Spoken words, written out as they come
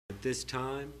At this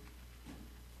time,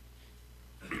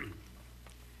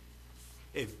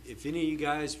 if any of you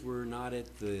guys were not at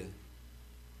the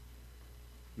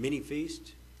mini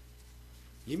feast,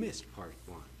 you missed part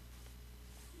one.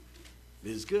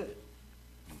 It is good.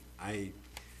 I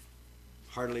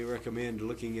heartily recommend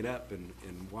looking it up and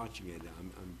watching it.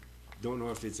 Don't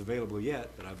know if it's available yet,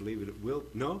 but I believe it will.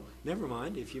 No, never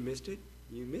mind. If you missed it,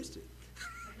 you missed it.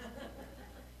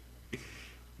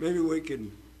 Maybe we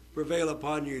can prevail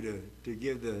upon you to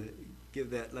give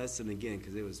that lesson again,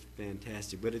 because it was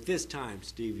fantastic. But at this time,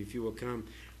 Steve, if you will come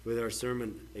with our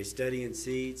sermon, A Study in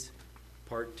Seeds,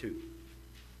 Part 2.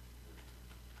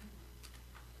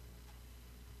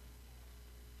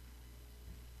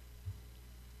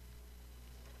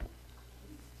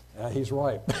 He's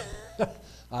right.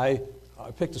 I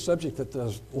picked a subject that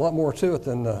there's a lot more to it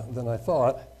than I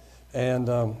thought, and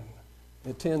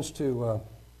it tends to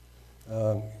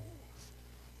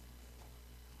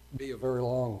be a very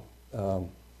long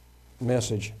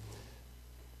message.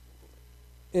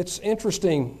 It's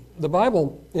interesting. The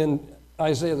Bible in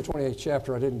Isaiah the 28th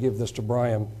chapter, I didn't give this to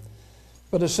Brian,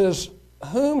 but it says,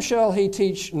 "Whom shall he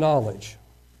teach knowledge?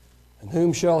 And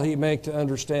whom shall he make to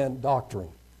understand doctrine?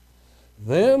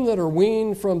 Them that are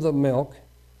weaned from the milk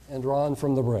and drawn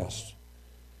from the breast."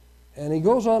 And he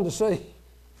goes on to say,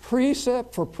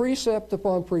 precept for precept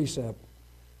upon precept,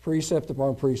 precept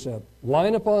upon precept,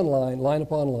 line upon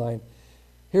line,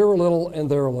 here a little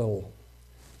and there a little.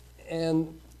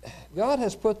 And God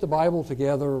has put the Bible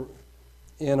together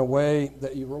in a way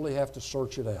that you really have to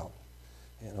search it out.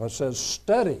 You know, it says,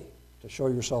 study to show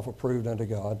yourself approved unto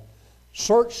God.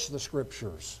 Search the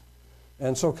Scriptures.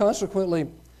 And so consequently,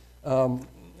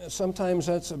 sometimes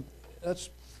that's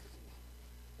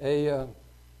a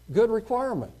good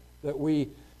requirement, that we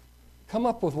come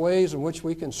up with ways in which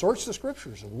we can search the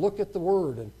Scriptures and look at the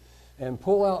Word and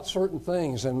pull out certain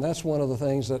things. And that's one of the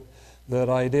things that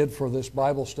I did for this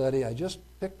Bible study. I just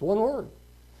picked one word.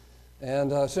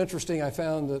 And it's interesting, I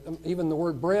found that even the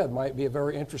word bread might be a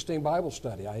very interesting Bible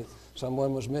study.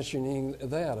 Someone was mentioning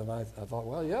that, and I thought,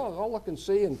 well, yeah, I'll look and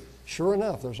see. And sure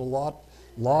enough, there's a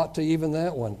lot to even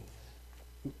that one.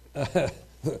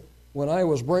 When I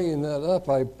was bringing that up,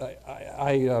 I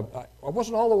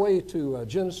wasn't all the way to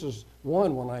Genesis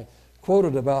 1 when I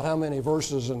quoted about how many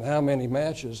verses and how many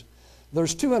matches.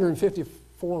 There's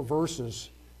 254 verses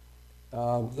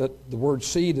that the word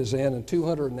seed is in, and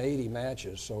 280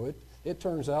 matches. So it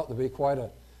turns out to be quite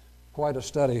a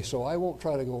study. So I won't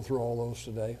try to go through all those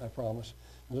today, I promise.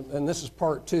 And this is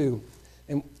part 2.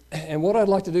 And what I'd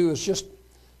like to do is just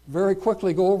very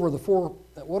quickly go over the 4.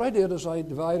 What I did is I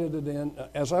divided it in,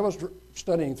 as I was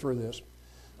studying through this,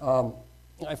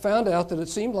 I found out that it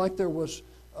seemed like there was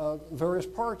various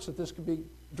parts that this could be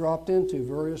dropped into,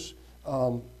 various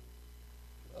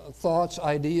thoughts,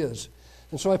 ideas.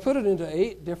 And so I put it into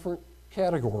 8 different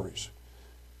categories.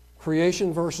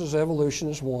 Creation versus evolution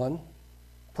is 1.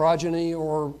 Progeny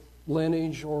or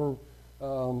lineage or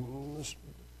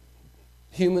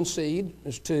human seed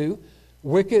is 2.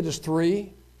 Wicked is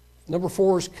 3. Number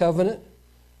 4 is covenant.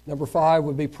 Number 5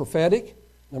 would be prophetic.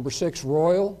 Number 6,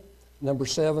 royal. Number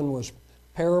 7 was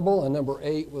parable. And number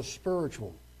 8 was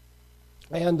spiritual.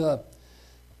 And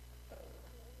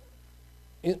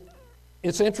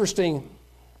it's interesting.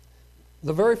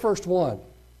 The very first one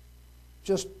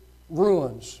just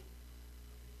ruins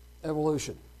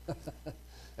evolution.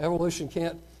 Evolution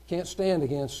can't stand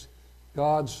against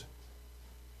God's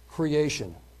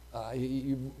creation.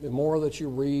 The more that you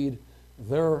read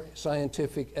their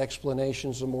scientific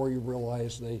explanations, the more you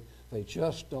realize they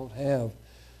just don't have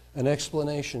an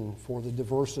explanation for the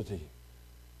diversity,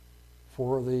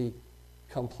 for the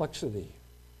complexity,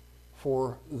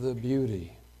 for the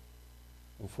beauty,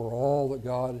 and for all that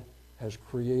God has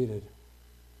created.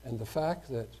 And the fact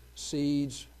that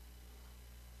seeds,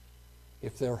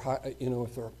 if they're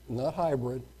not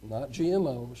hybrid, not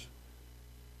GMOs,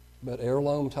 but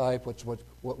heirloom type,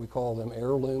 what we call them,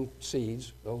 heirloom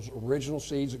seeds, those original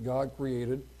seeds that God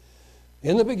created.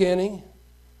 In the beginning,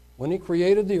 when He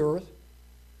created the earth,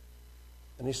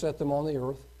 and He set them on the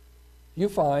earth, you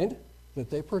find that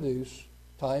they produce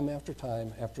time after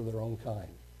time after their own kind.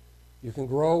 You can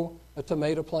grow a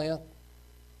tomato plant,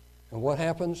 and what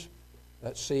happens?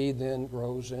 That seed then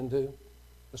grows into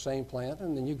the same plant,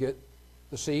 and then you get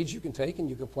the seeds you can take and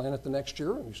you can plant it the next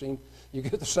year, and you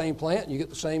get the same plant and you get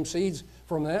the same seeds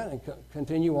from that, and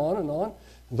continue on and on.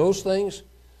 And those things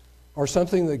are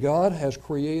something that God has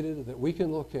created that we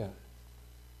can look at.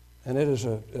 And it is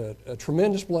a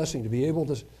tremendous blessing to be able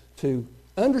to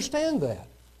understand that,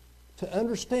 to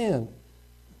understand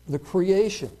the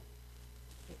creation.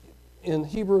 in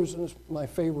Hebrews, and it's my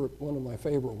favorite, one of my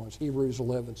favorite ones, Hebrews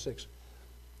 11:6.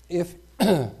 If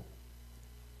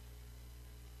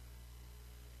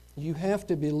you have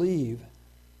to believe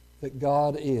that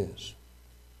God is.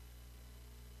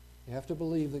 You have to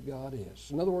believe that God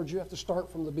is. In other words, you have to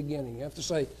start from the beginning. You have to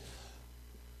say,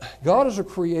 God is a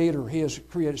creator. He has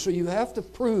created. So you have to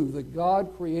prove that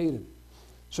God created.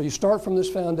 So you start from this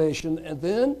foundation, and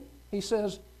then he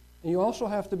says, and you also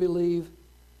have to believe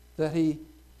that he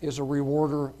is a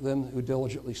rewarder of them who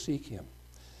diligently seek him.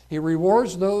 He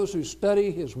rewards those who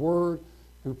study his word,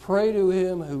 who pray to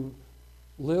him, who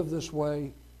live this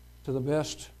way to the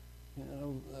best,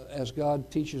 as God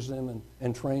teaches them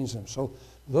and trains them. So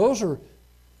those are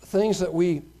things that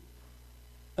we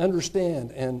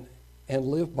understand and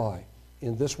live by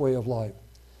in this way of life.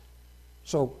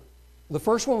 So the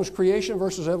first one was creation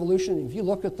versus evolution. If you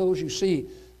look at those, you see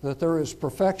that there is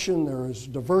perfection, there is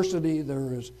diversity,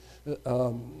 there is,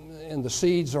 and the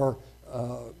seeds are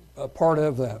a part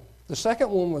of that. The second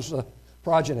one was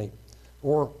progeny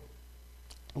or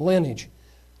lineage.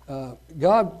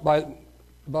 God, by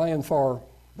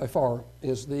far,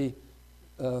 is the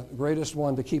greatest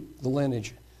one to keep the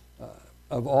lineage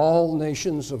of all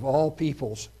nations, of all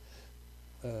peoples.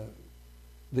 The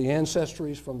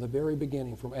ancestries from the very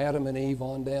beginning, from Adam and Eve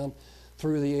on down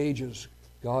through the ages,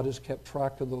 God has kept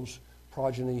track of those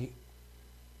progeny,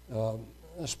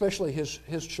 especially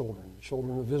his children, the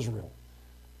children of Israel,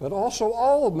 but also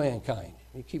all of mankind.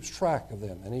 He keeps track of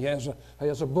them, and he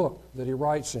has a book that he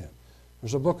writes in.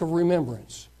 There's a book of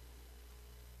remembrance.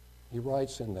 He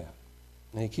writes in that,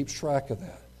 and he keeps track of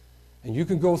that. And you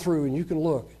can go through and you can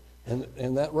look,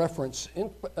 and that reference,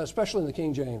 especially in the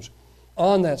King James,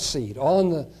 on that seed,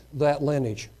 on that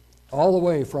lineage, all the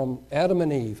way from Adam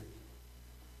and Eve,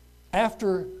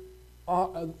 after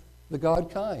the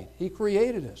God kind. He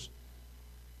created us.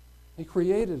 He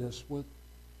created us with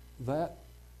that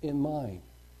in mind,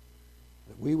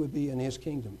 that we would be in his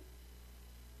kingdom.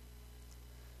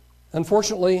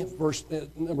 Unfortunately, verse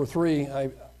number 3,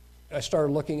 I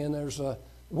started looking, and there's a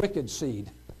wicked seed.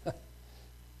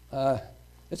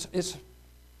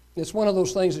 It's one of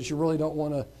those things that you really don't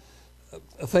want to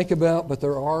think about, but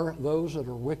there are those that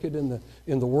are wicked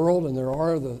in the world, and there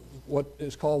are what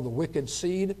is called the wicked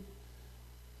seed.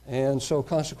 And so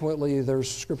consequently,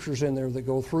 there's scriptures in there that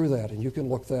go through that, and you can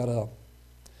look that up.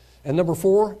 And number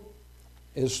 4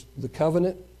 is the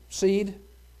covenant seed,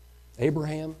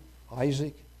 Abraham,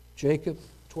 Isaac, Jacob,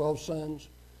 12 sons,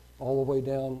 all the way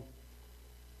down.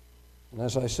 And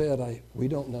as I said, we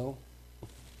don't know.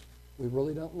 We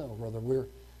really don't know whether we're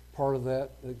part of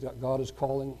that God is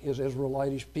calling his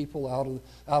Israelitish people out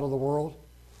of the world.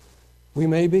 We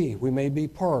may be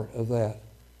part of that.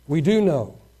 We do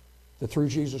know that through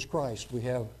Jesus Christ we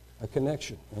have a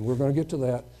connection, and we're going to get to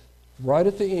that right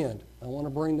at the end. I want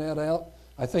to bring that out.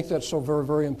 I think that's so very,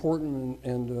 very important,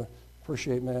 and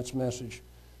appreciate Matt's message.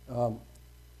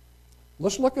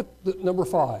 Let's look at number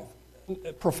 5,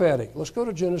 prophetic. Let's go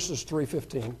to Genesis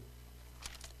 3:15,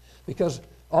 because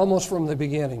almost from the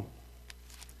beginning,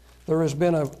 there has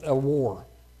been a war,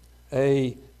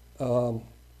 a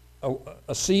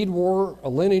seed war, a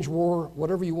lineage war,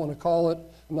 whatever you want to call it.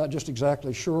 I'm not just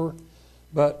exactly sure.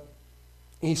 But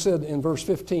he said in verse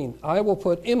 15, I will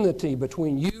put enmity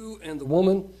between you and the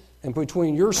woman, and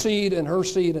between your seed and her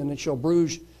seed, and it shall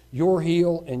bruise your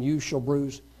heel, and you shall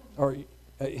bruise, or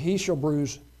he shall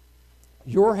bruise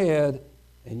your head,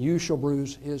 and you shall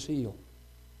bruise his heel.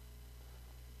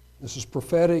 This is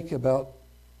prophetic about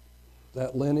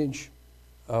that lineage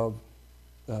of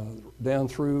down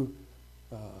through,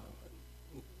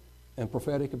 and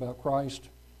prophetic about Christ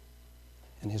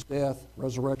and his death,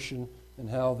 resurrection, and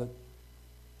how that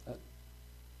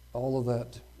all of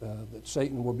that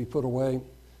Satan will be put away.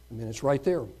 I mean, it's right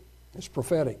there. It's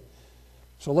prophetic.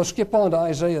 So let's skip on to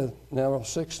Isaiah now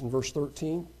 6 and verse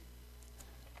 13.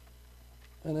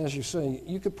 And as you say,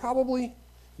 you could probably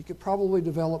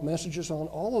develop messages on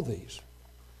all of these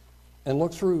and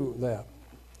look through that.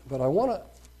 But I want to,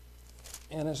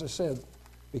 and as I said,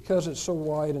 because it's so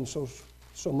wide and so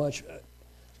much,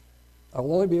 I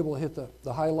will only be able to hit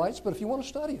the highlights. But if you want to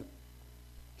study it,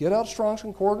 get out Strong's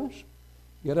Concordance,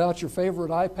 get out your favorite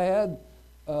iPad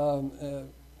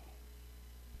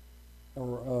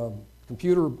or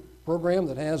computer program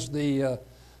that has the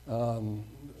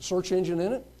search engine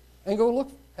in it, and go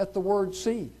look at the word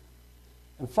seed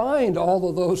and find all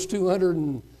of those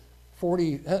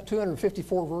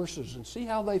 254 verses and see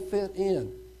how they fit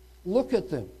in. Look at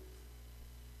them.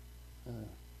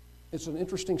 It's an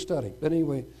interesting study. But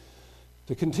anyway,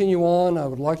 to continue on, I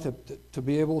would like to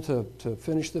be able to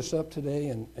finish this up today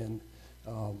and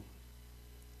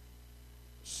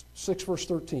 6 verse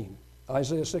 13.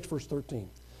 Isaiah 6 verse 13.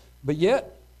 But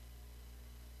yet,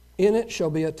 in it shall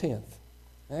be a tenth.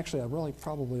 Actually, I really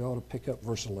probably ought to pick up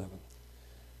verse 11.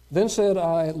 Then said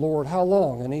I, Lord, how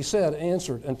long? And he said,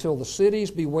 answered, until the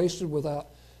cities be wasted without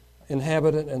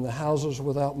inhabitant, and the houses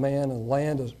without man, and the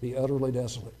land be utterly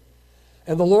desolate.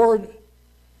 And the Lord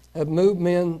have moved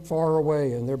men far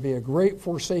away, and there be a great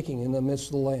forsaking in the midst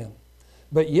of the land.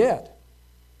 But yet,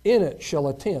 in it shall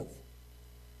a tenth,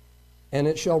 and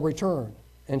it shall return,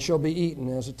 and shall be eaten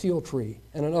as a teil tree,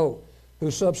 and an oak,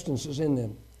 whose substance is in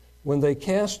them. When they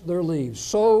cast their leaves,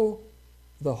 so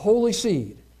the holy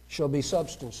seed shall be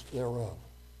substance thereof.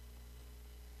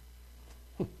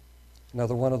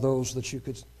 Another one of those that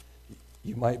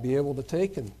you might be able to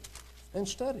take and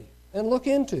study and look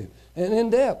into and in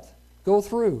depth go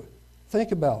through,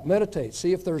 think about, meditate,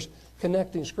 see if there's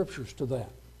connecting scriptures to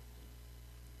that.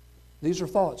 These are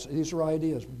thoughts, these are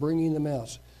ideas, bringing them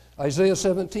out. Isaiah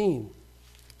 17,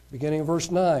 beginning of verse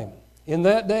 9. In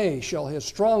that day shall his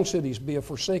strong cities be a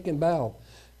forsaken bough,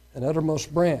 an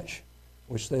uttermost branch,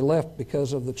 which they left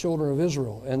because of the children of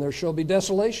Israel. And there shall be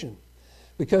desolation,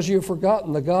 because you have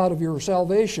forgotten the God of your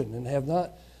salvation, and have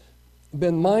not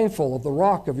been mindful of the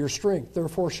rock of your strength.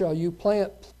 Therefore shall you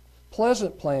plant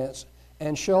pleasant plants,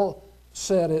 and shall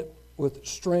set it with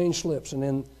strange slips.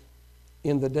 And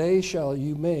in the day shall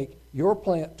you make your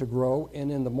plant to grow,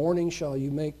 and in the morning shall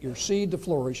you make your seed to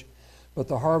flourish. But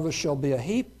the harvest shall be a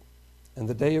heap, and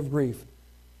the day of grief,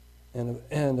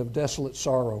 and of desolate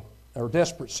sorrow, or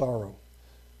desperate sorrow.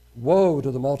 Woe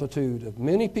to the multitude of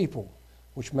many people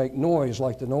which make noise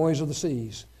like the noise of the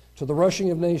seas, to the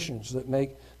rushing of nations that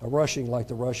make a rushing like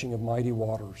the rushing of mighty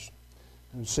waters.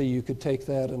 And see, you could take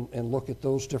that and look at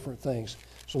those different things.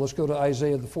 So let's go to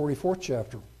Isaiah, the 44th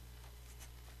chapter.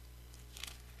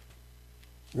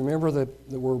 Remember that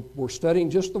we're studying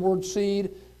just the word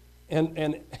seed,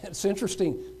 and it's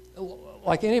interesting,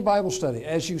 like any Bible study,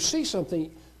 as you see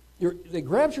something, it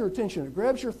grabs your attention, it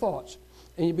grabs your thoughts,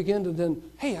 and you begin to then,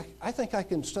 hey, I think I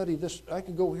can study this, I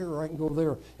can go here or I can go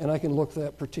there, and I can look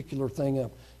that particular thing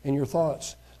up, and your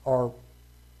thoughts are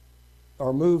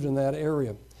moved in that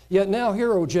area. Yet now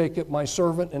hear, O Jacob, my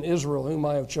servant, and Israel, whom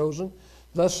I have chosen.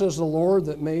 Thus says the Lord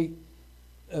that made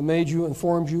you and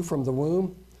formed you from the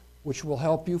womb, which will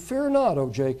help you. Fear not, O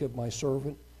Jacob, my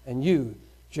servant, and you,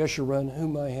 Jeshurun,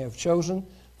 whom I have chosen,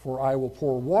 for I will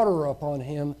pour water upon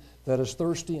him that is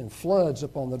thirsty, and floods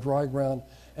upon the dry ground,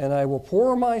 and I will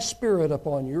pour my spirit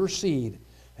upon your seed,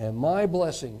 and my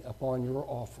blessing upon your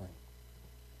offering.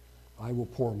 I will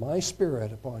pour my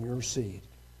spirit upon your seed.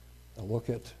 Now look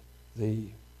at the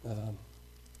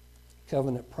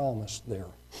covenant promise there.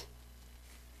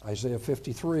 Isaiah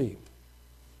 53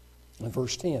 and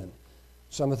verse 10.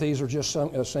 Some of these are just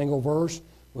a single verse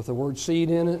with the word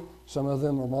seed in it. Some of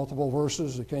them are multiple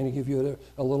verses that kind of give you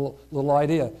a little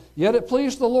idea. Yet it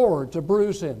pleased the Lord to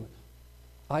bruise him.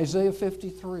 Isaiah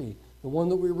 53, the one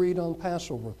that we read on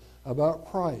Passover about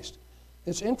Christ.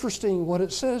 It's interesting what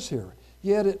it says here.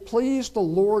 Yet it pleased the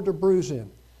Lord to bruise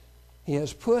him. He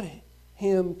has put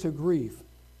him to grief.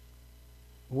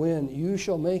 When you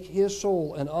shall make his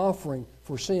soul an offering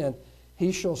for sin,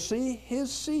 he shall see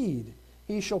his seed.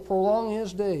 He shall prolong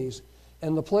his days,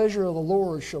 and the pleasure of the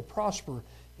Lord shall prosper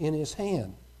in his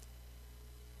hand.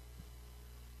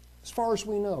 As far as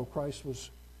we know, Christ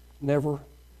was never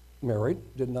married,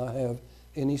 did not have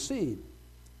any seed.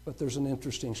 But there's an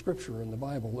interesting scripture in the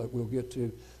Bible that we'll get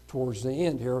to towards the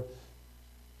end here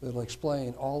that'll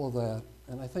explain all of that.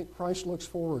 And I think Christ looks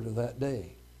forward to that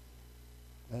day,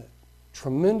 that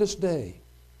tremendous day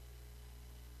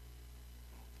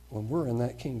when we're in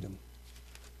that kingdom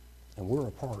and we're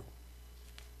a part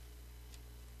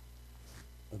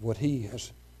of what he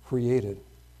has created.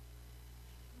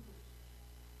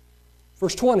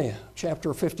 Verse 20,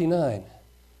 chapter 59.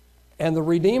 And the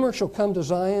Redeemer shall come to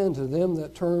Zion, to them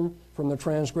that turn from the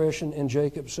transgression in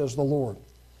Jacob, says the Lord.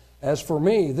 As for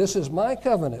me, this is my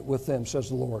covenant with them, says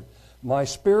the Lord. My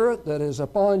spirit that is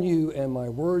upon you, and my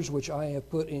words which I have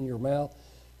put in your mouth,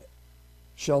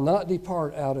 shall not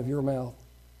depart out of your mouth,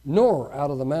 nor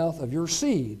out of the mouth of your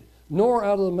seed, nor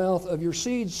out of the mouth of your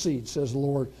seed's seed, says the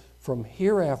Lord, from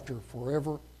hereafter,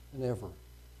 forever and ever.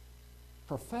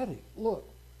 Prophetic look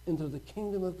into the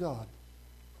kingdom of God.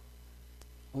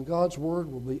 When God's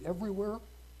word will be everywhere,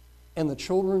 and the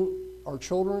children, our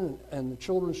children, and the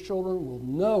children's children will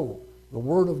know the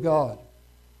word of God.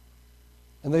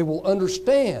 And they will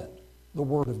understand the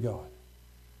word of God.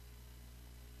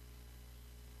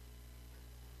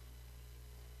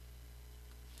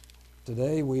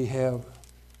 Today we have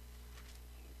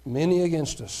many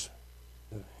against us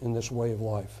in this way of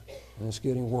life, and it's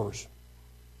getting worse.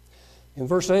 In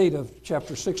verse 8 of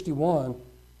chapter 61,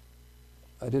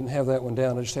 I didn't have that one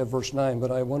down, I just have verse 9,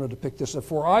 but I wanted to pick this up.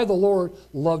 For I, the Lord,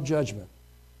 love judgment.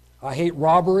 I hate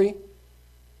robbery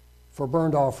for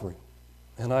burnt offering,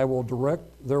 and I will direct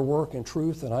their work in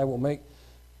truth, and I will make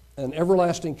an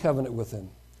everlasting covenant with them.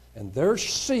 And their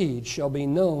seed shall be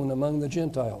known among the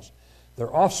Gentiles,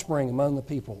 their offspring among the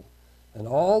people. And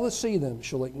all that see them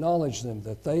shall acknowledge them,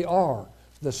 that they are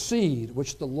the seed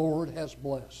which the Lord has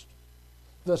blessed.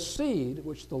 The seed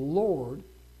which the Lord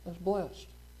has blessed.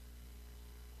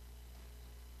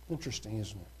 Interesting,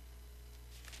 isn't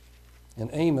it? In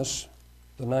Amos,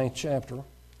 the 9th chapter,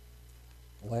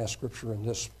 the last scripture in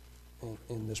this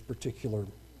particular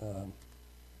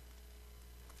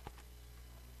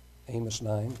Amos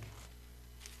 9.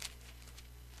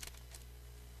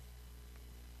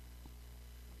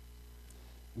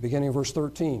 Beginning of verse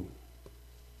 13.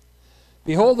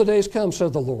 Behold, the days come,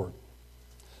 said the Lord,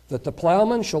 that the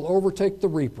plowman shall overtake the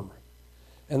reaper,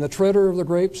 and the treader of the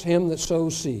grapes him that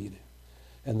sows seed.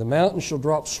 And the mountains shall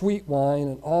drop sweet wine,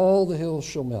 and all the hills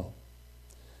shall melt.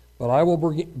 But I will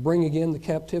bring again the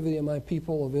captivity of my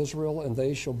people of Israel, and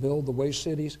they shall build the waste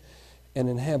cities and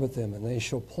inhabit them. And they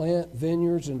shall plant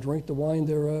vineyards and drink the wine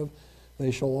thereof.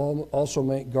 They shall also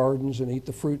make gardens and eat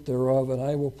the fruit thereof. And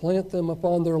I will plant them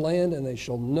upon their land, and they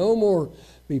shall no more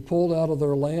be pulled out of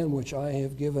their land which I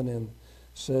have given them,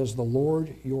 says the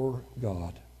Lord your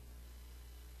God.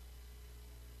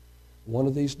 One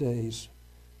of these days,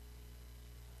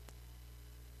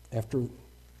 after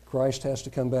Christ has to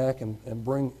come back and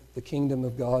bring the kingdom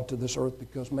of God to this earth,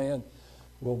 because man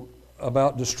will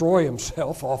about destroy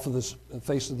himself off of this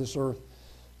face of this earth,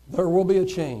 there will be a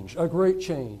change, a great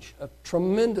change, a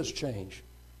tremendous change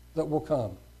that will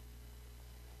come.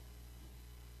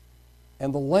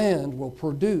 And the land will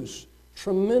produce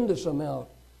tremendous amount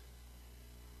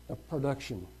of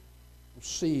production, of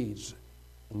seeds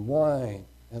and wine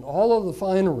and all of the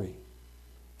finery.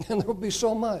 And there will be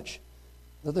so much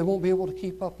that they won't be able to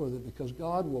keep up with it, because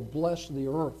God will bless the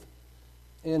earth.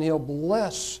 And He'll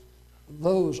bless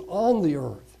those on the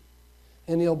earth.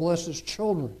 And He'll bless His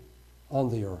children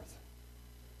on the earth.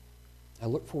 I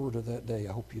look forward to that day.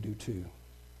 I hope you do too.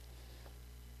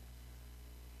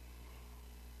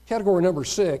 Category number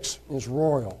 6 is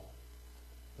royal.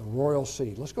 The royal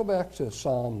seed. Let's go back to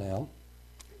Psalm now.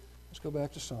 Let's go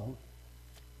back to Psalm.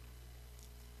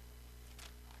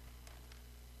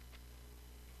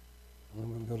 And I'm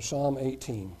going to go to Psalm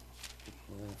 18.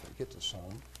 If I get to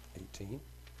Psalm 18.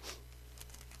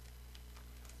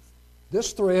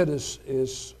 This thread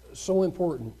is so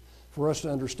important for us to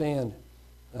understand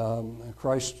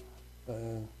Christ's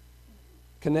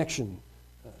connection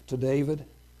to David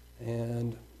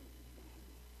and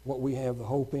what we have the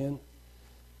hope in.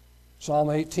 Psalm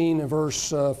 18 and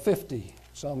verse 50.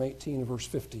 Psalm 18 and verse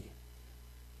 50.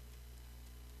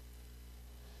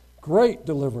 Great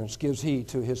deliverance gives He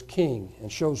to His king,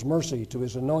 and shows mercy to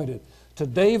His anointed, to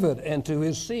David and to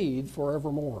his seed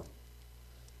forevermore.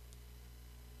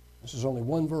 This is only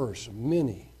one verse of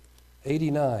many.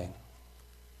 89. It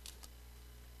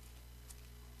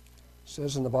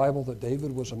says in the Bible that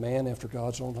David was a man after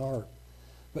God's own heart.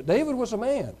 But David was a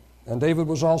man, and David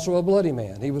was also a bloody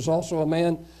man. He was also a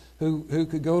man who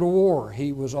could go to war.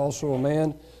 He was also a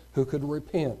man who could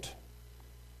repent,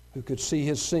 who could see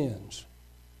his sins.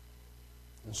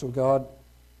 And so God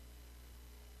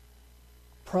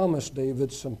promised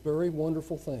David some very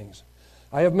wonderful things.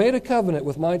 I have made a covenant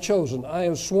with my chosen. I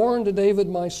have sworn to David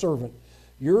my servant.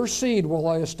 Your seed will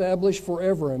I establish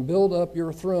forever and build up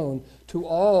your throne to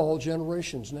all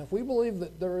generations. Now, if we believe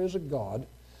that there is a God,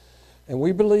 and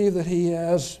we believe that He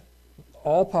has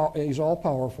He's all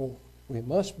powerful, we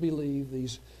must believe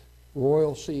these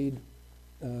royal seed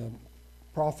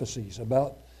prophecies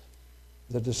about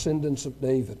the descendants of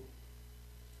David.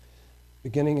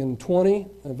 Beginning in 20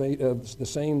 of the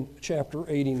same chapter,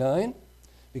 89,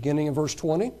 beginning in verse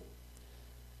 20.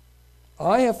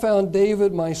 I have found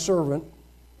David my servant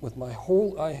with my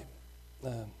I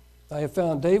have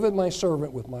found David my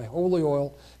servant with my holy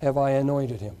oil have I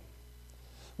anointed him.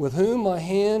 With whom my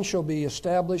hand shall be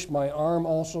established, my arm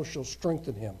also shall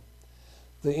strengthen him.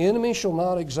 The enemy shall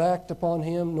not exact upon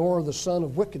him, nor the son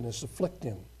of wickedness afflict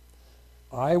him.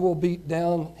 I will beat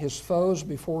down his foes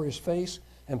before his face,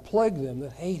 and plague them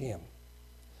that hate him.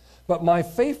 But my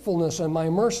faithfulness and my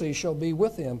mercy shall be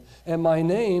with him, and my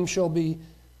name shall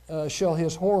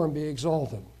his horn be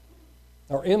exalted.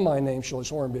 Or in my name shall his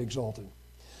horn be exalted.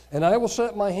 And I will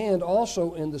set my hand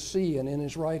also in the sea, and in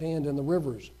his right hand in the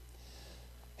rivers.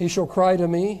 He shall cry to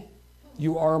me,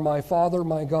 You are my Father,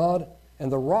 my God,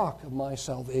 and the rock of my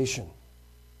salvation.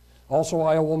 Also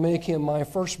I will make him my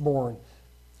firstborn,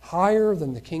 higher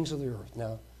than the kings of the earth.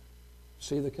 Now,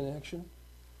 see the connection?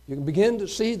 You can begin to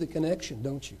see the connection,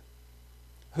 don't you?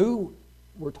 Who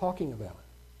we're talking about.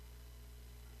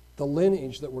 The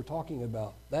lineage that we're talking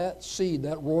about. That seed,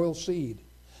 that royal seed.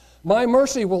 My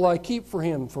mercy will I keep for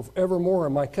him forevermore,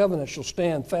 and my covenant shall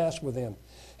stand fast with him.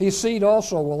 His seed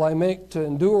also will I make to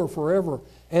endure forever,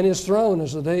 and his throne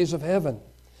as the days of heaven.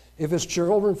 If his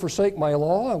children forsake my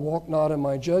law and walk not in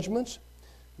my judgments.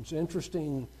 It's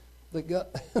interesting that God,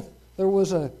 there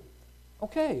was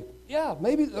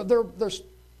maybe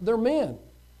they're men.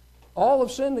 All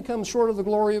have sinned and come short of the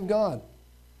glory of God.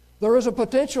 There is a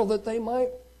potential that they might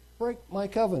break my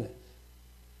covenant.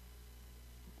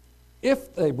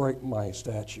 If they break my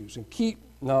statutes and keep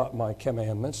not my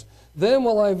commandments, then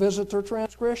will I visit their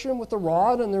transgression with the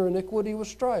rod and their iniquity with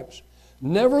stripes.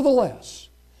 Nevertheless,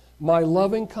 my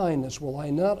loving kindness will I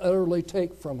not utterly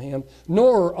take from him,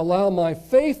 nor allow my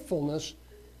faithfulness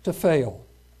to fail.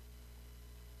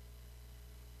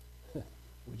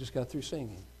 We just got through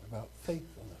singing about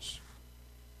faithfulness.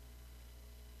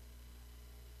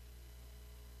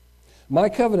 My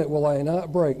covenant will I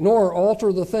not break, nor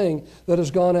alter the thing that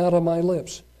has gone out of my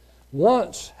lips.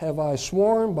 Once have I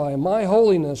sworn by my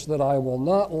holiness that I will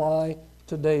not lie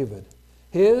to David.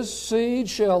 His seed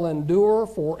shall endure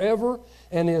forever,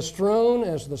 and his throne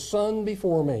as the sun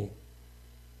before me.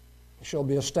 He shall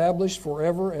be established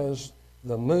forever as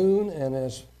the moon and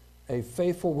as a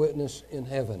faithful witness in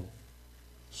heaven.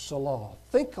 Salah.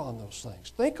 Think on those things.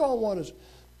 Think on what is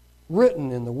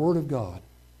written in the Word of God.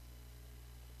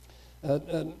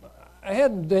 I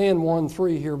had Dan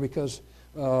 1:3 here because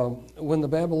when the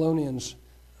Babylonians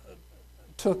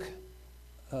took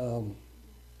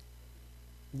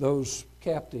those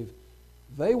captive,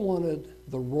 they wanted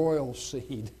the royal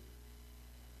seed.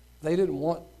 They didn't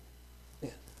want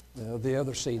the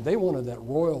other seed. They wanted that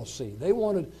royal seed. They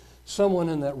wanted someone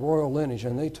in that royal lineage,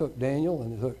 and they took Daniel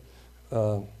and they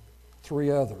took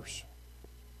 3 others.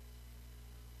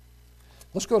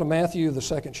 Let's go to Matthew, the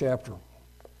 2nd chapter.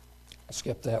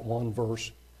 Skip that one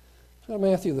verse. Let's go to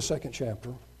Matthew, the 2nd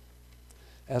chapter.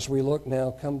 As we look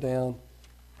now, come down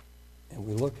and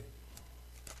we look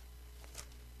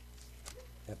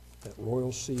at that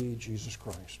royal seed, Jesus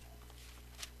Christ.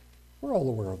 We're all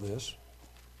aware of this.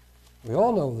 We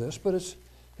all know this, but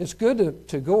it's good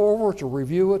to go over, to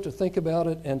review it, to think about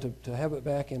it, and to have it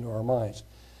back into our minds.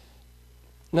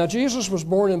 Now, Jesus was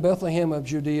born in Bethlehem of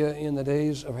Judea in the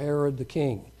days of Herod the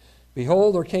king.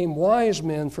 Behold, there came wise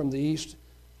men from the east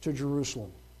to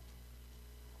Jerusalem.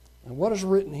 And what is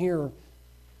written here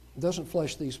doesn't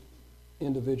flesh these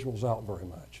individuals out very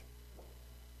much.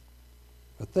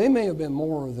 But they may have been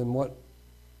more than what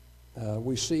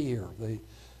we see here.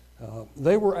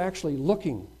 They were actually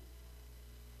looking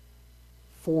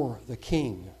for the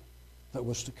king that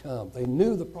was to come. They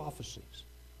knew the prophecies.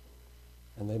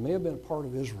 And they may have been a part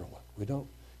of Israel. We don't,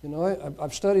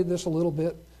 I've studied this a little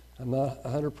bit. I'm not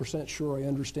 100% sure I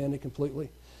understand it completely.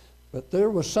 But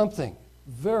there was something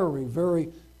very, very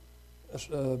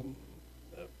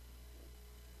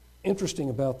interesting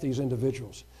about these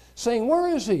individuals. Saying, where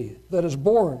is he that is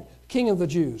born King of the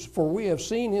Jews? For we have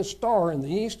seen his star in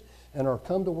the east and are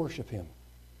come to worship him.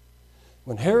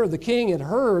 When Herod the king had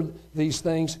heard these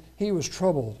things, he was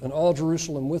troubled, and all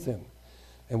Jerusalem with him.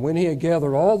 And when he had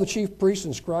gathered all the chief priests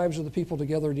and scribes of the people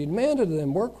together, he demanded of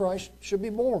them where Christ should be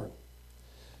born.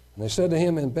 And they said to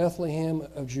him, in Bethlehem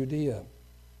of Judea.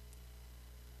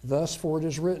 Thus, for it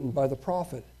is written by the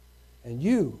prophet, and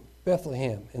you,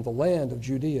 Bethlehem, in the land of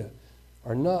Judea,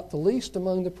 are not the least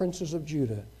among the princes of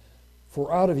Judah,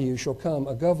 for out of you shall come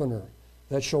a governor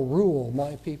that shall rule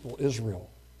my people Israel.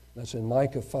 That's in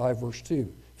Micah 5, verse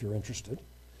 2, if you're interested.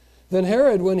 Then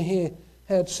Herod, when he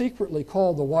had secretly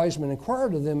called the wise men,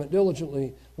 inquired of them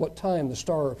diligently what time the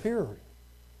star appeared.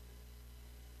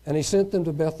 And he sent them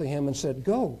to Bethlehem and said,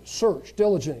 go, search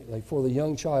diligently for the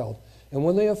young child. And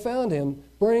when they have found him,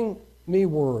 bring me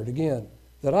word again,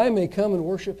 that I may come and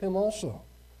worship him also.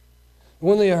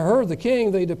 When they heard the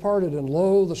king, they departed, and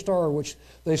lo, the star which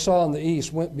they saw in the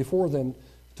east went before them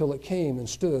till it came and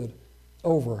stood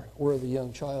over where the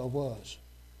young child was.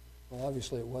 Well,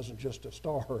 obviously it wasn't just a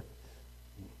star.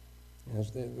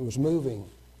 It was moving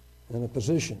in a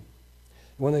position.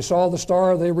 When they saw the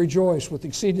star, they rejoiced with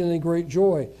exceedingly great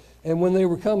joy. And when they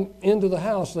were come into the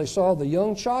house, they saw the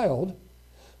young child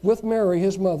with Mary,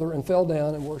 his mother, and fell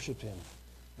down and worshipped him.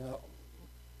 Now,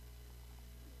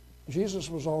 Jesus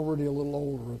was already a little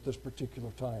older at this particular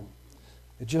time.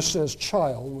 It just says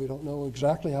child. We don't know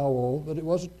exactly how old, but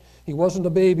he wasn't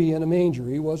a baby in a manger.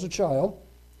 He was a child.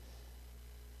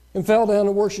 And fell down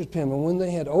and worshipped him. And when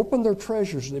they had opened their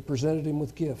treasures, they presented him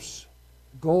with gifts,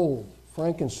 gold,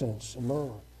 frankincense, and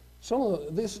myrrh. Some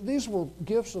of these were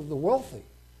gifts of the wealthy.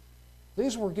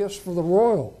 These were gifts for the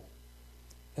royal.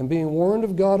 And being warned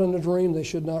of God in a dream, they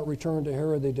should not return to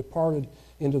Herod. They departed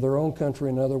into their own country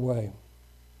another way.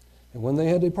 And when they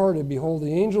had departed, behold,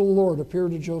 the angel of the Lord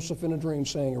appeared to Joseph in a dream,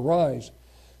 saying, Arise,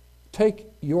 take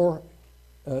the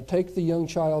young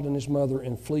child and his mother,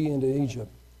 and flee into Egypt.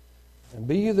 And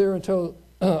be you there until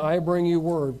I bring you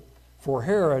word, for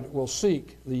Herod will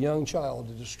seek the young child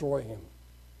to destroy him.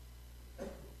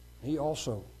 He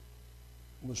also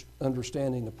was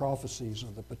understanding the prophecies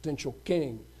of the potential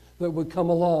king that would come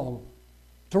along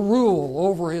to rule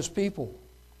over his people.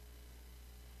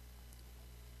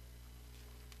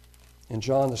 In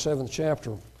John, the 7th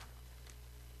chapter,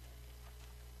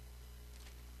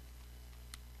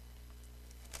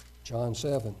 John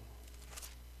 7,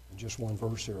 and just one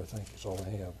verse here, I think, is all I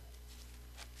have.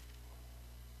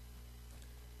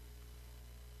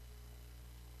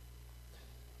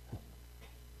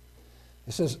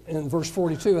 It says in verse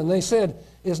 42, and they said,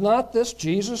 Is not this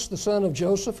Jesus, the son of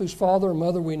Joseph, whose father and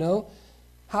mother we know?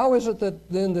 How is it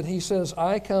then that he says,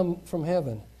 I come from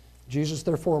heaven? Jesus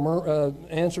therefore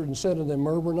answered and said to them,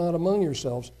 Murmur not among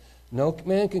yourselves. No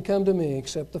man can come to me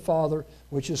except the Father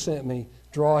which has sent me.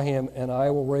 Draw him, and I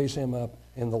will raise him up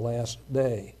in the last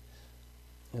day.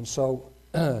 And so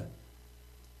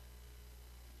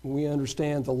we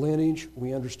understand the lineage.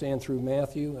 We understand through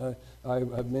Matthew.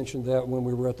 I've mentioned that when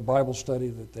we were at the Bible study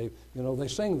that they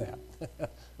sing that.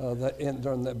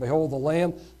 Behold the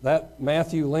Lamb, that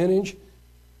Matthew lineage,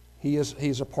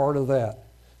 he's a part of that.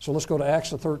 So let's go to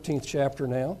Acts the 13th chapter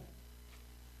now.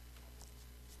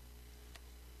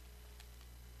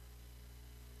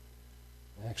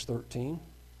 Acts 13.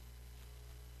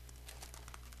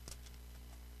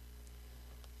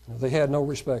 Now, they had no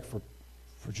respect for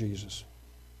Jesus,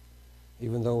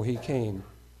 even though he came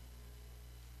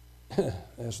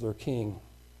as their king.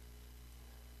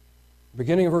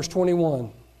 Beginning of verse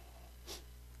 21.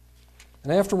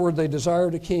 And afterward they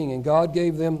desired a king, and God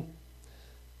gave them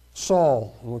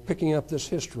Saul, and we're picking up this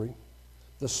history,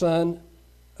 the son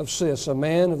of Cis, a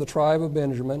man of the tribe of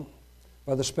Benjamin,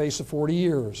 by the space of 40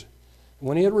 years. And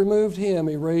when he had removed him,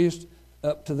 he raised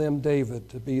up to them David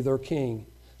to be their king,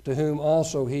 to whom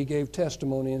also he gave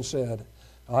testimony and said,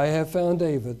 I have found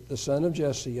David, the son of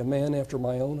Jesse, a man after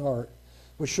my own heart,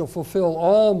 which shall fulfill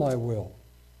all my will.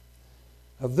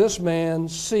 Of this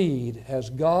man's seed has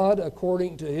God,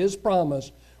 according to his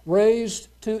promise, raised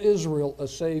to Israel a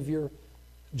Savior,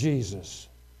 Jesus,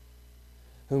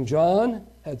 whom John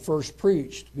had first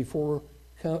preached before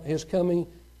his coming,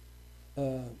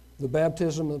 the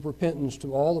baptism of repentance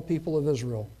to all the people of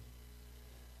Israel.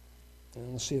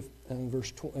 And let's see if,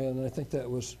 and I think that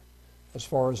was as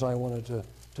far as I wanted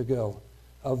to go.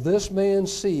 Of this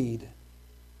man's seed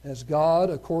has God,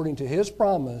 according to his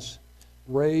promise,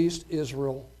 raised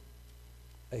Israel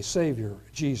a Savior,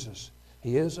 Jesus.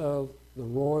 He is of the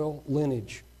royal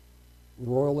lineage, the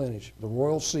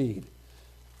royal seed.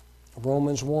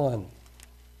 Romans 1,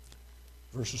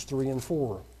 verses 3 and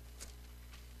 4.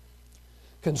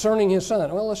 Concerning his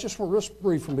son, well, let's just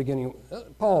read from the beginning.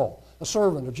 Paul, a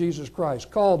servant of Jesus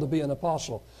Christ, called to be an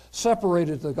apostle,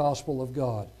 separated to the gospel of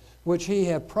God, which he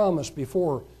had promised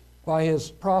before by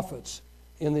his prophets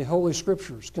in the Holy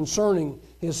Scriptures, concerning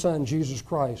his Son, Jesus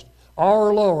Christ,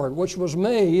 our Lord, which was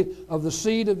made of the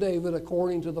seed of David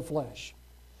according to the flesh.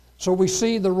 So we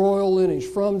see the royal lineage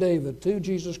from David to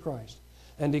Jesus Christ,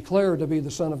 and declared to be the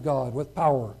Son of God with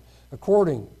power,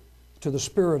 according to the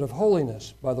Spirit of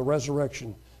holiness by the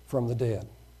resurrection from the dead.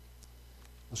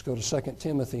 Let's go to 2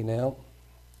 Timothy now.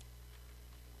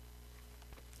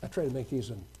 I try to make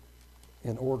these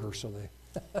in order so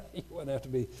you wouldn't have to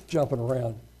be jumping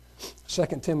around. 2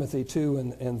 Timothy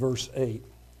 2 and verse 8.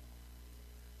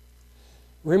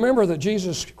 Remember that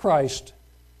Jesus Christ,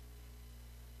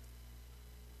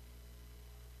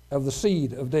 of the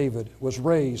seed of David, was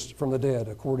raised from the dead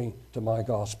according to my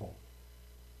gospel.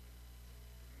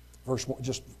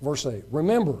 Verse 8.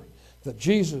 Remember that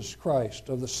Jesus Christ,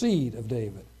 of the seed of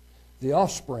David, the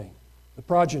offspring, the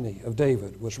progeny of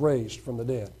David, was raised from the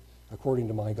dead according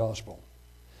to my gospel.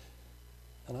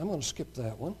 And I'm going to skip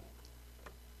that one.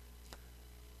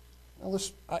 Now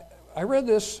I read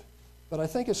this, but I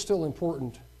think it's still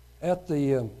important at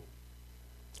the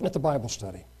Bible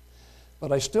study.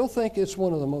 But I still think it's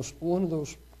one of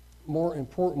those more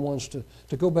important ones to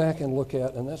go back and look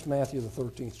at, and that's Matthew the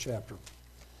 13th chapter.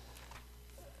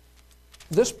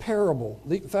 This parable,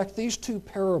 in fact, these two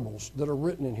parables that are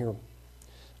written in here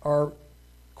are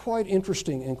quite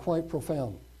interesting and quite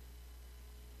profound.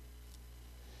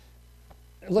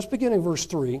 Let's begin in verse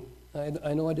 3.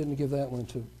 I know I didn't give that one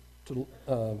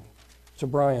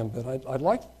Brian, but I'd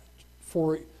like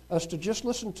for us to just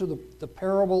listen to the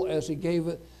parable as he gave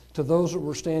it to those that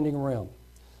were standing around.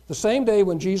 The same day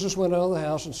when Jesus went out of the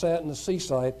house and sat in the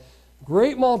seaside,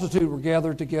 great multitude were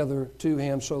gathered together to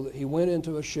him, so that he went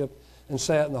into a ship and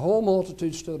sat, and the whole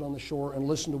multitude stood on the shore and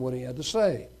listened to what he had to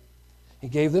say. He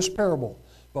gave this parable.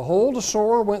 Behold, a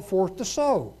sower went forth to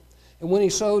sow. And when he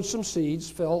sowed, some seeds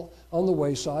fell on the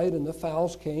wayside, and the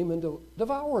fowls came and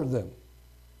devoured them.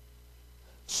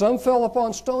 Some fell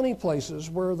upon stony places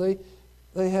where they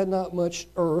had not much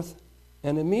earth,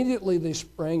 and immediately they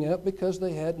sprang up because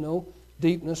they had no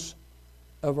deepness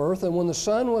of earth. And when the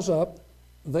sun was up,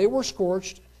 they were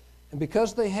scorched, and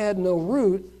because they had no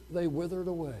root, they withered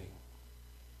away.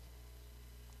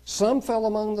 Some fell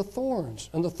among the thorns,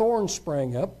 and the thorns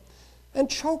sprang up and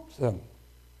choked them.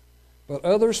 But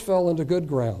others fell into good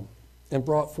ground and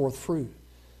brought forth fruit,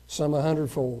 some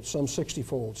 100-fold, some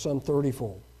 60-fold, some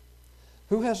 30-fold.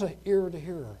 Who has an ear to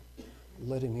hear?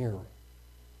 Let him hear.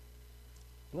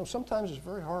 You know, sometimes it's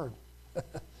very hard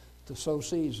to sow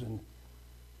seeds and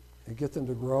get them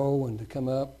to grow and to come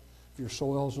up. If your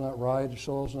soil's not right, your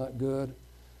soil's not good,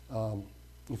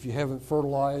 if you haven't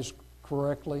fertilized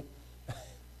correctly,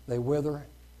 they wither.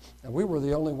 And we were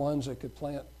the only ones that could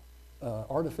plant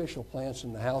artificial plants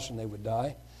in the house and they would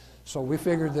die. So we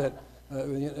figured that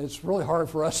it's really hard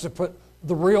for us to put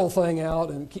the real thing out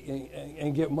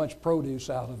and get much produce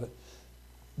out of it.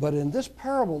 But in this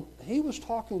parable, he was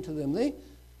talking to them.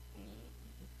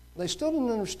 They still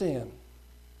didn't understand.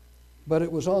 But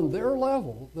it was on their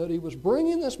level that he was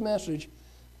bringing this message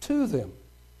to them.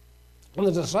 And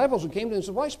the disciples who came to him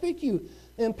said, "Why speak you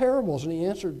in parables?" And he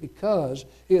answered, "Because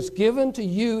it's given to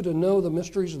you to know the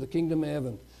mysteries of the kingdom of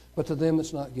heaven, but to them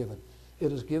it's not given.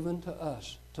 It is given to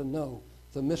us to know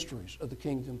the mysteries of the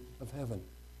kingdom of heaven."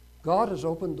 God has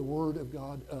opened the Word of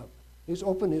God up. He's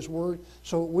opened His Word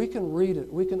so we can read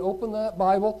it. We can open that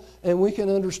Bible and we can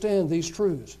understand these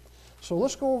truths. So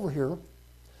let's go over here.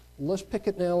 Let's pick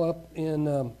it now up in,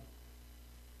 let's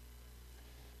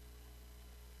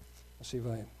see if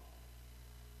I,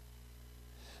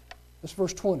 that's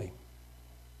verse 20.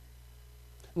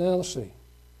 Now let's see.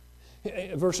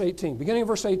 Verse 18, beginning of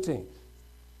verse 18.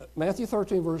 Matthew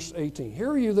 13, verse 18.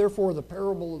 "Hear you therefore the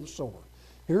parable of the sower."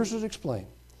 Here's it explained.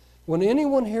 "When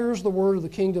anyone hears the word of the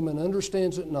kingdom and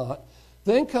understands it not,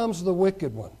 then comes the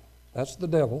wicked one," that's the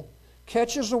devil,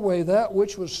 "catches away that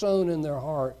which was sown in their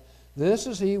heart. This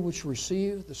is he which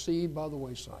received the seed by the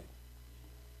wayside.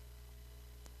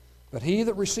 But he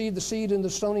that received the seed in the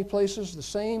stony places, the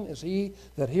same is he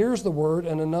that hears the word,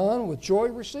 and anon with joy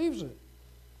receives it."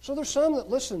 So there's some that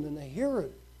listen and they hear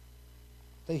it.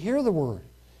 They hear the word.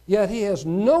 "Yet he has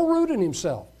no root in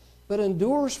himself, but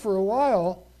endures for a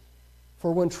while.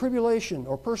 For when tribulation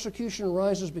or persecution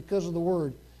arises because of the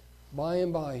word, by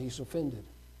and by he's offended."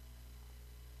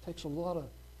 It takes a lot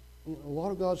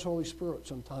of God's Holy Spirit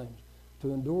sometimes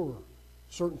to endure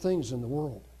certain things in the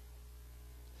world.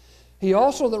 "He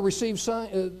also that receives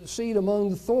seed among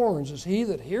the thorns is he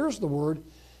that hears the word,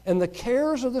 and the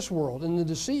cares of this world and the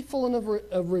deceitfulness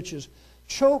of riches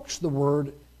chokes the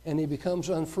word, and he becomes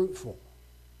unfruitful."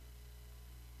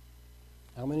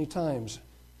 How many times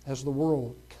has the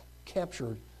world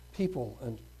captured people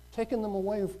and taken them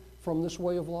away from this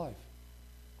way of life,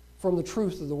 from the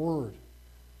truth of the word?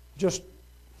 Just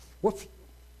whoops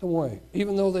them away,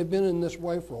 even though they've been in this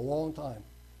way for a long time.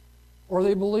 Or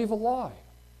they believe a lie.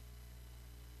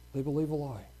 They believe a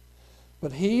lie.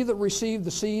 "But he that received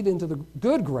the seed into the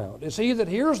good ground is he that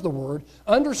hears the word,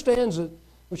 understands it,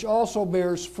 which also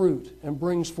bears fruit and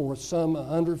brings forth some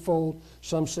 100-fold,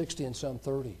 some 60, and some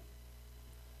 30.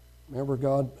 Remember,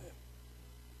 God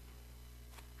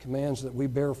commands that we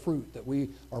bear fruit, that we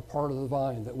are part of the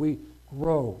vine, that we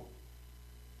grow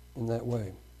in that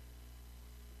way.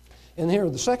 And here,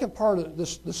 the second part of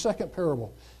the second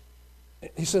parable,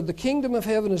 he said, "The kingdom of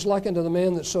heaven is likened to the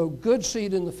man that sowed good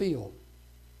seed in the field."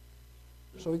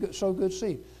 So he sowed good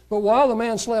seed. "But while the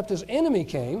man slept, his enemy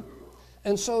came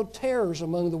and sowed tares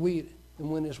among the wheat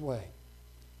and went his way."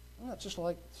 Isn't that just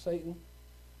like Satan?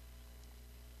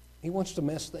 He wants to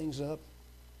mess things up.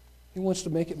 He wants to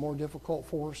make it more difficult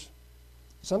for us.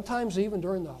 Sometimes even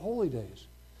during the holy days,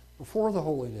 before the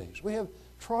holy days, we have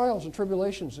trials and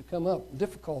tribulations that come up,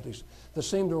 difficulties that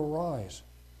seem to arise.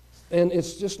 And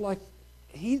it's just like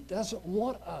he doesn't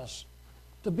want us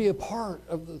to be a part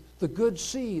of the good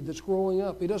seed that's growing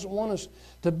up. He doesn't want us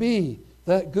to be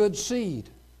that good seed,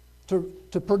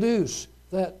 to produce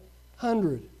that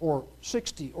 100 or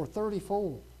 60 or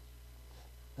 30-fold.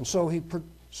 And so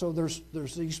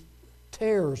there's these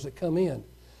tares that come in.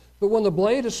 "But when the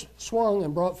blade is swung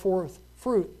and brought forth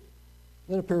fruit,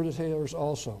 then appear the tares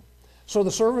also. So the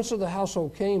servants of the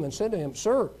household came and said to him,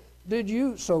 Sir, did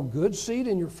you sow good seed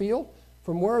in your field?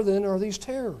 From where then are these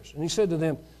tares? And he said to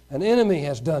them, An enemy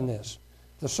has done this.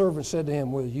 The servant said to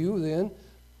him, Will you then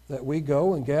that we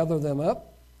go and gather them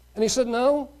up? And he said,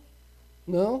 No,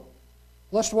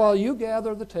 lest while you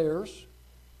gather the tares,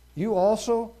 you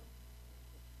also,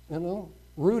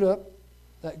 root up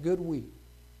that good wheat,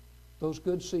 those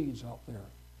good seeds out there.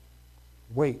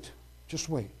 Wait, just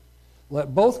wait.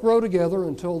 Let both grow together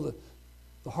until the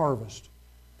harvest.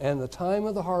 And the time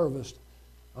of the harvest,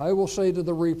 I will say to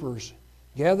the reapers,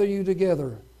 Gather you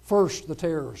together, first the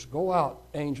tares. Go out,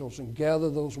 angels, and gather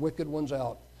those wicked ones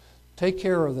out. Take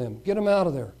care of them. Get them out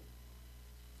of there.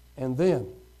 And then,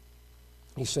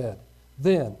 he said,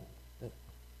 and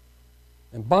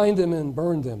bind them and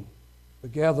burn them,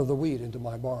 but gather the wheat into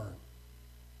my barn.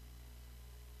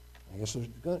 I guess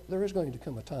there is going to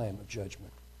come a time of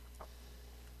judgment.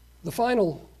 The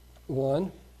final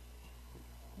one,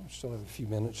 I still have a few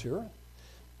minutes here,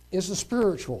 is the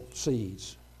spiritual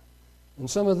seeds. And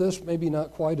some of this maybe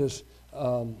not quite as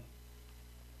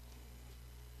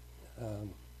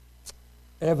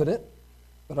evident,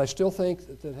 but I still think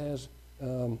that it has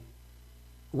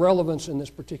relevance in this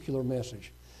particular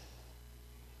message.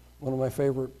 One of my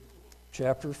favorite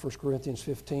chapters, 1 Corinthians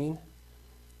 15.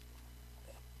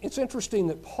 It's interesting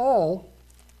that Paul,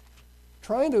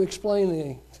 trying to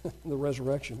explain the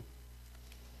resurrection,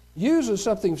 uses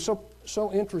something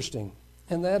so interesting,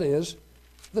 and that is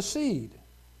the seed,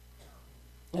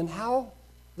 and how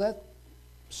that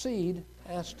seed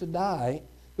has to die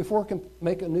before it can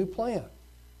make a new plant.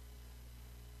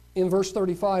 In verse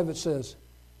 35 it says,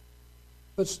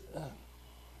 let's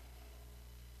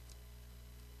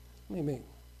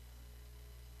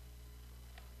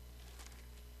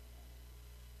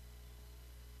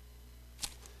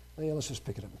just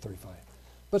pick it up in 35.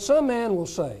 But some man will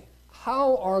say,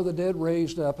 How are the dead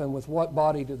raised up, and with what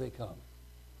body do they come?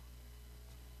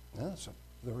 Now, that's a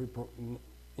very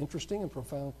interesting and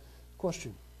profound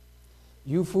question.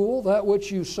 You fool, that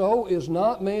which you sow is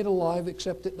not made alive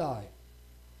except it die.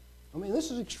 I mean,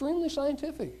 this is extremely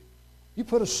scientific. You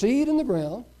put a seed in the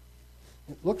ground,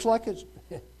 it looks like it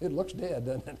looks dead,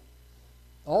 doesn't it?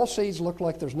 All seeds look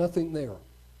like there's nothing there.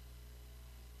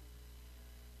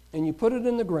 And you put it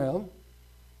in the ground,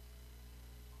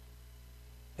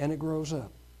 and it grows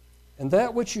up. And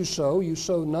that which you sow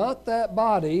not that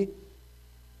body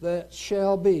that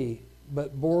shall be,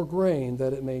 but bore grain,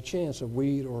 that it may chance of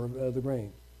wheat or of other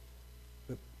grain.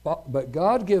 But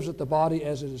God gives it the body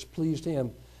as it has pleased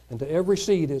him, and to every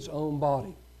seed its own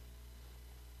body.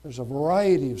 There's a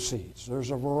variety of seeds. There's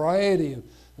a variety of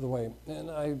the way. And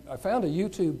I found a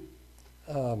YouTube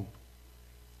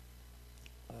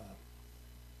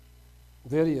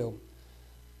video.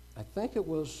 I think it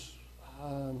was,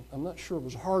 I'm not sure, it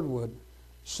was hardwood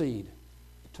seed.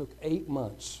 It took 8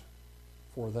 months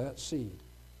for that seed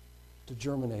to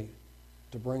germinate,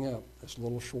 to bring up this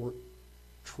little short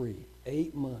tree.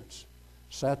 8 months.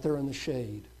 Sat there in the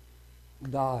shade,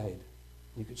 died.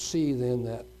 You could see then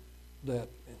that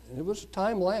and it was a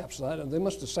time lapse. They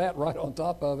must have sat right on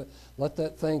top of it, let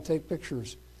that thing take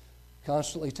pictures,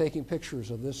 constantly taking pictures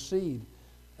of this seed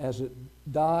as it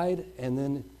died, and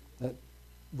then that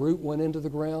root went into the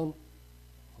ground,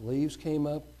 leaves came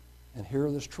up, and here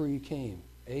this tree came.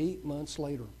 8 months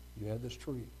later, you had this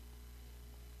tree.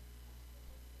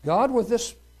 God, with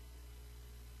this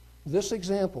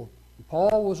example,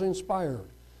 Paul was inspired.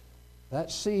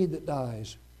 That seed that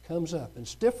dies comes up, and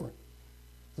it's different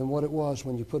than what it was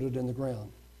when you put it in the ground.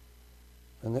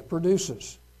 And it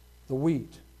produces the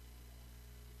wheat,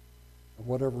 or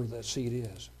whatever that seed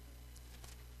is.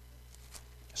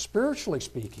 Spiritually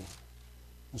speaking,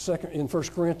 in 1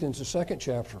 Corinthians, the 2nd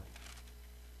chapter,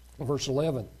 verse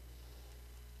 11,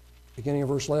 beginning of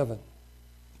verse 11,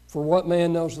 For what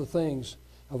man knows the things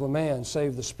of a man,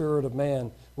 save the spirit of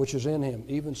man which is in him?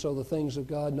 Even so the things of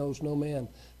God knows no man,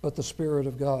 but the Spirit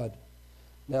of God.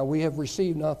 Now we have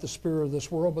received not the spirit of this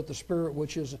world, but the Spirit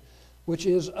which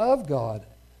is of God,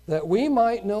 that we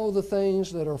might know the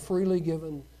things that are freely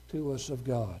given to us of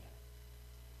God.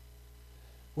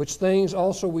 Which things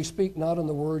also we speak not in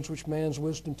the words which man's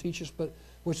wisdom teaches, but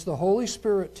which the Holy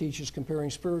Spirit teaches, comparing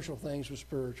spiritual things with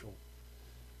spiritual.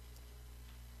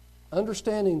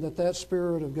 Understanding that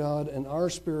Spirit of God and our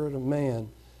spirit of man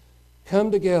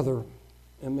come together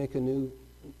and make a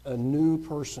new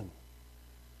person.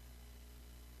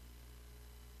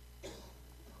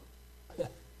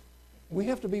 We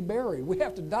have to be buried. We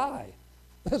have to die.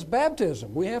 That's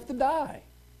baptism. We have to die.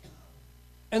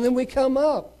 And then we come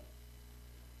up.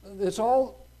 It's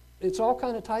all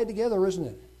kind of tied together, isn't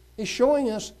it? He's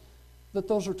showing us that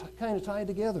those are kind of tied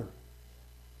together.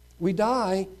 We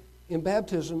die in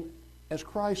baptism as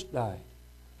Christ died.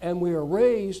 And we are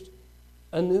raised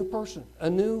a new person, a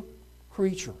new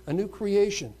creature, a new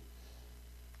creation.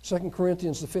 2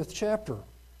 Corinthians, the 5th chapter,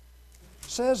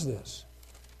 says this.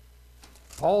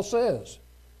 Paul says,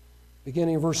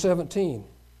 beginning in verse 17,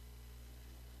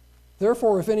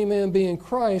 "Therefore, if any man be in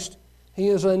Christ, he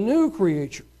is a new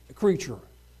creature,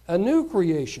 a new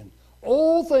creation.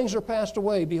 Old things are passed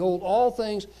away. Behold, all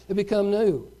things have become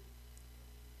new.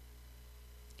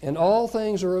 And all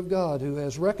things are of God, who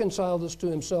has reconciled us to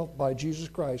himself by Jesus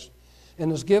Christ,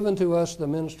 and has given to us the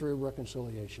ministry of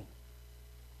reconciliation."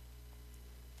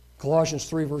 Colossians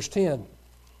 3, verse 10.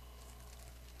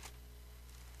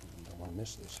 I don't want to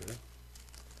miss this here.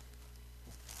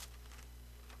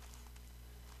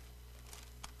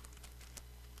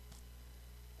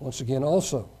 Once again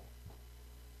also.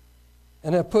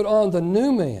 "And have put on the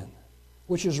new man,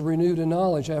 which is renewed in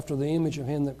knowledge after the image of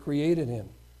him that created him,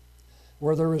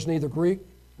 where there is neither Greek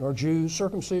nor Jew,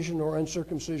 circumcision nor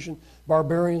uncircumcision,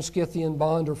 barbarian, Scythian,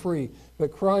 bond or free,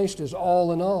 but Christ is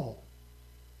all in all.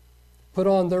 Put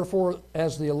on, therefore,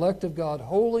 as the elect of God,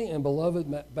 holy and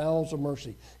beloved bowels of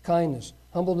mercy, kindness,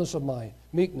 humbleness of mind,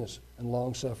 meekness, and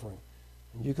long-suffering."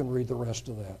 And you can read the rest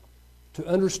of that. To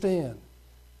understand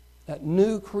that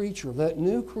new creature, that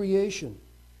new creation,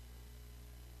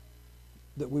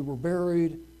 that we were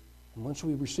buried, and once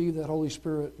we received that Holy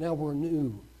Spirit, now we're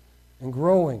new and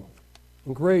growing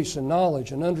in grace and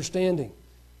knowledge and understanding.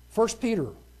 1 Peter.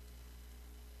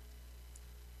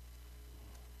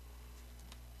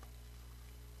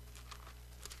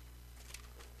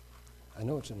 I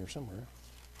know it's in there somewhere.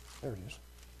 There it is.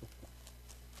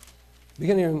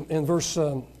 Beginning in verse,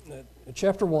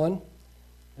 chapter 1,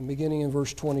 and beginning in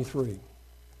verse 23.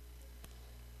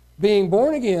 "Being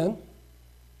born again,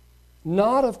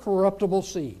 not of corruptible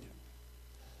seed,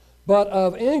 but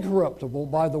of incorruptible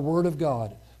by the word of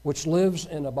God, which lives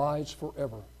and abides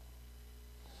forever.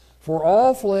 For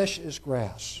all flesh is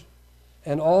grass,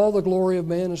 and all the glory of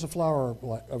man is the flower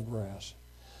of grass.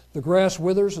 The grass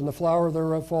withers, and the flower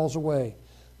thereof falls away,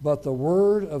 but the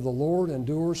word of the Lord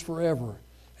endures forever.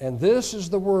 And this is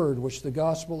the word which the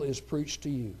gospel is preached to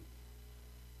you."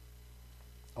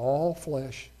 All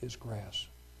flesh is grass.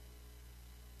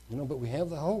 But we have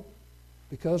the hope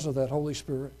because of that Holy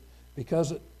Spirit,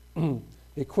 because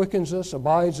it quickens us,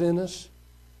 abides in us.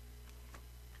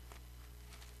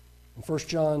 In 1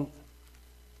 John,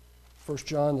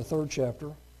 the 3rd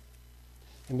chapter,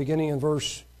 and beginning in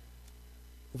verse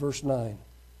 9.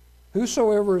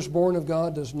 "Whosoever is born of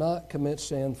God does not commit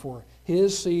sin, for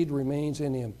his seed remains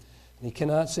in him, and he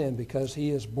cannot sin because he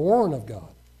is born of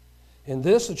God. In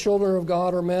this the children of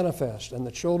God are manifest, and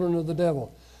the children of the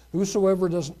devil. Whosoever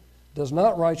does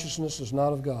not righteousness is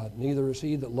not of God, neither is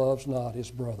he that loves not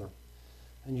his brother."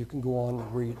 And you can go on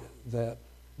and read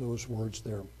those words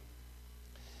there.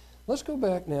 Let's go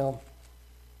back now.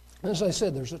 As I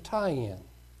said, there's a tie-in,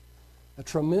 a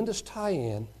tremendous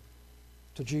tie-in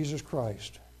to Jesus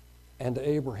Christ and to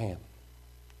Abraham.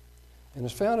 And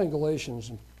it's found in Galatians.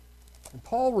 And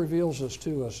Paul reveals this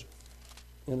to us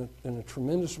in a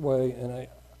tremendous way.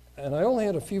 And I only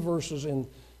had a few verses in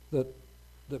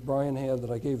that Brian had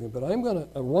that I gave him, but I'm going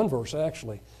to one verse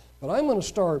actually. But I'm going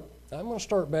to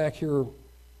start back here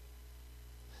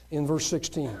in verse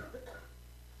 16.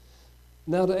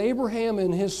 "Now to Abraham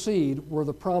and his seed were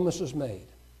the promises made."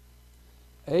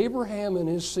 Abraham and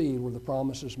his seed were the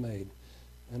promises made.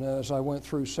 And as I went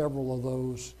through several of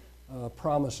those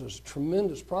promises,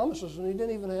 tremendous promises, and he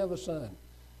didn't even have a son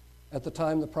at the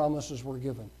time the promises were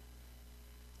given.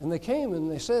 And they came and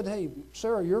they said, "Hey,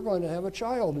 Sarah, you're going to have a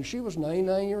child." And she was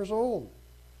 99 years old,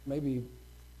 maybe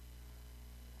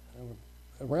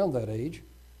around that age.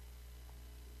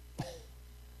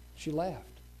 She laughed.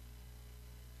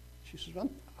 She said,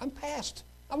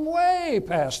 I'm way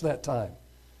past that time.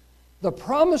 The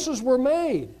promises were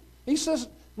made. He says,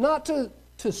 not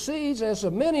to seeds as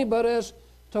of many, but as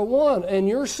to one, and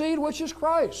your seed, which is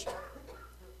Christ.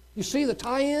 You see the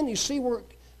tie-in? You see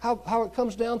how it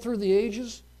comes down through the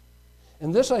ages?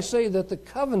 And this I say, that the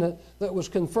covenant that was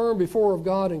confirmed before of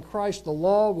God in Christ, the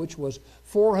law, which was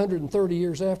 430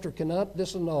 years after, cannot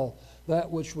disannul that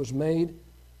which was made,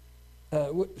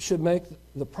 should make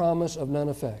the promise of none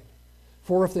effect.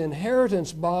 For if the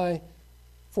inheritance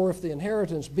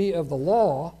be of the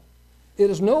law, it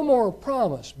is no more a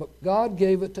promise, but God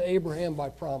gave it to Abraham by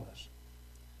promise.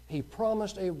 He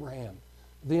promised Abraham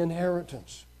the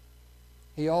inheritance.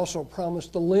 He also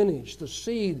promised the lineage, the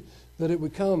seed, that it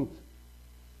would come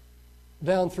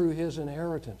down through his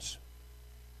inheritance.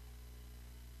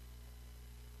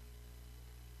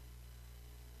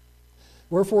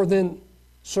 Wherefore then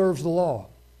serves the law?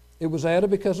 It was added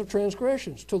because of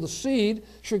transgressions, till the seed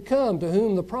should come to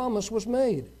whom the promise was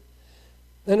made.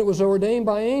 And it was ordained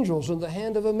by angels in the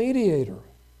hand of a mediator.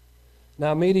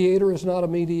 Now, a mediator is not a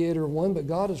mediator of one, but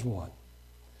God is one.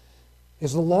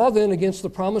 Is the law then against the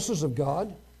promises of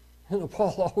God? And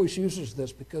Paul always uses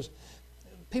this because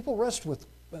people wrestle with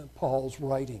Paul's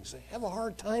writings. They have a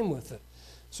hard time with it.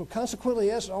 So consequently,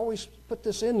 he has to always put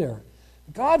this in there.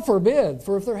 God forbid,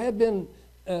 for if there had been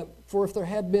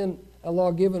a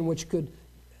law given which could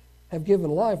have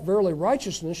given life, verily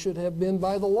righteousness should have been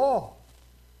by the law.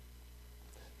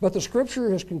 But the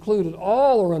Scripture has concluded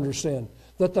all are under sin,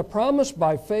 that the promise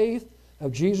by faith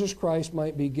of Jesus Christ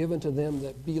might be given to them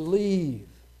that believe.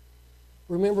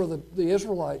 Remember, the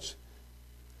Israelites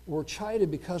were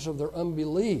chided because of their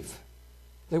unbelief.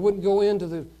 They wouldn't go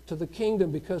into the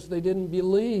kingdom because they didn't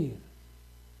believe.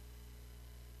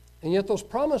 And yet those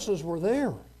promises were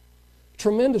there.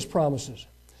 Tremendous promises.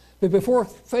 But before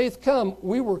faith come,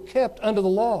 we were kept under the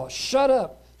law, shut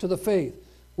up to the faith,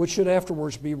 which should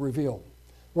afterwards be revealed.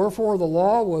 Wherefore the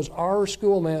law was our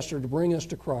schoolmaster to bring us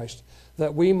to Christ,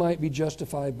 that we might be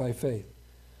justified by faith.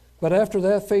 But after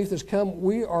that faith has come,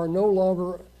 we are no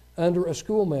longer under a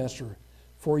schoolmaster,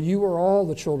 for you are all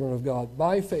the children of God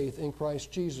by faith in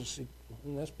Christ Jesus.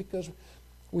 And that's because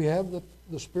we have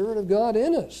the Spirit of God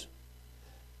in us.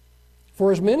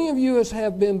 For as many of you as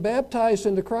have been baptized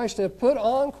into Christ have put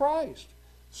on Christ.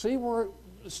 See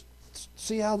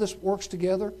how this works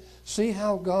together? See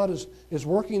how God is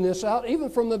working this out, even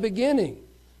from the beginning.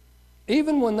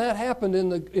 Even when that happened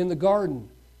in the garden,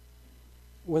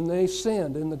 when they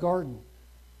sinned in the garden,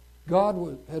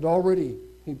 God had already,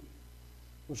 He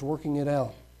was working it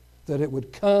out, that it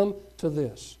would come to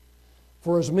this.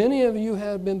 For as many of you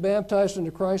have been baptized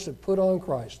into Christ have put on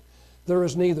Christ. There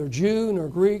is neither Jew nor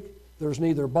Greek, there is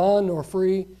neither bond nor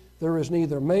free, there is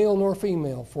neither male nor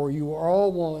female, for you are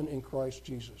all one in Christ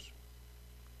Jesus.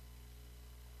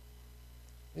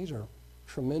 These are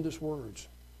tremendous words.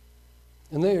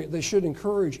 And they should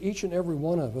encourage each and every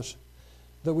one of us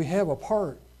that we have a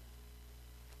part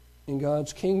in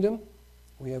God's kingdom.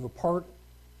 We have a part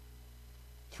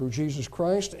through Jesus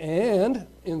Christ. And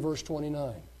in verse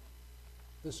 29,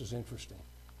 this is interesting.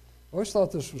 I always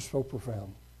thought this was so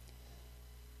profound.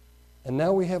 And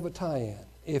now we have a tie-in.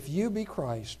 If you be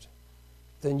Christ,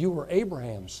 then you are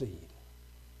Abraham's seed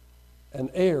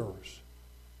and heirs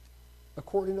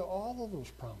according to all of those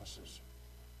promises.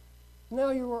 Now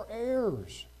you are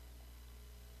heirs.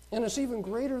 And it's even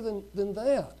greater than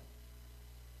that,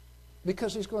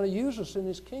 because He's going to use us in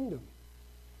His kingdom.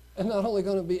 And not only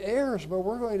going to be heirs, but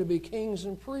we're going to be kings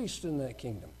and priests in that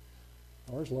kingdom.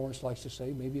 Or as Lawrence likes to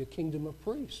say, maybe a kingdom of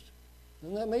priests.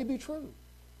 And that may be true.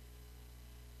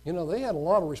 You know, they had a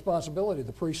lot of responsibility,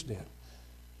 the priests did.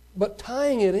 But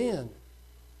tying it in,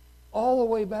 all the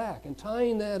way back, and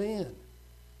tying that in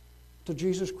to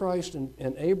Jesus Christ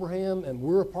and Abraham, and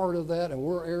we're a part of that, and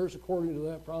we're heirs according to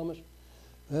that promise,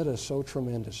 that is so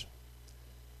tremendous.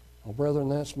 Well, brethren,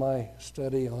 that's my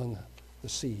study on the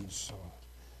seeds.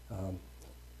 So,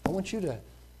 I want you to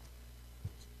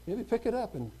maybe pick it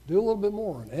up and do a little bit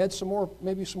more and add some more,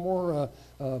 maybe some more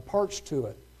parts to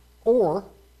it. Or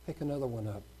pick another one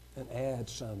up and add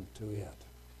some to it.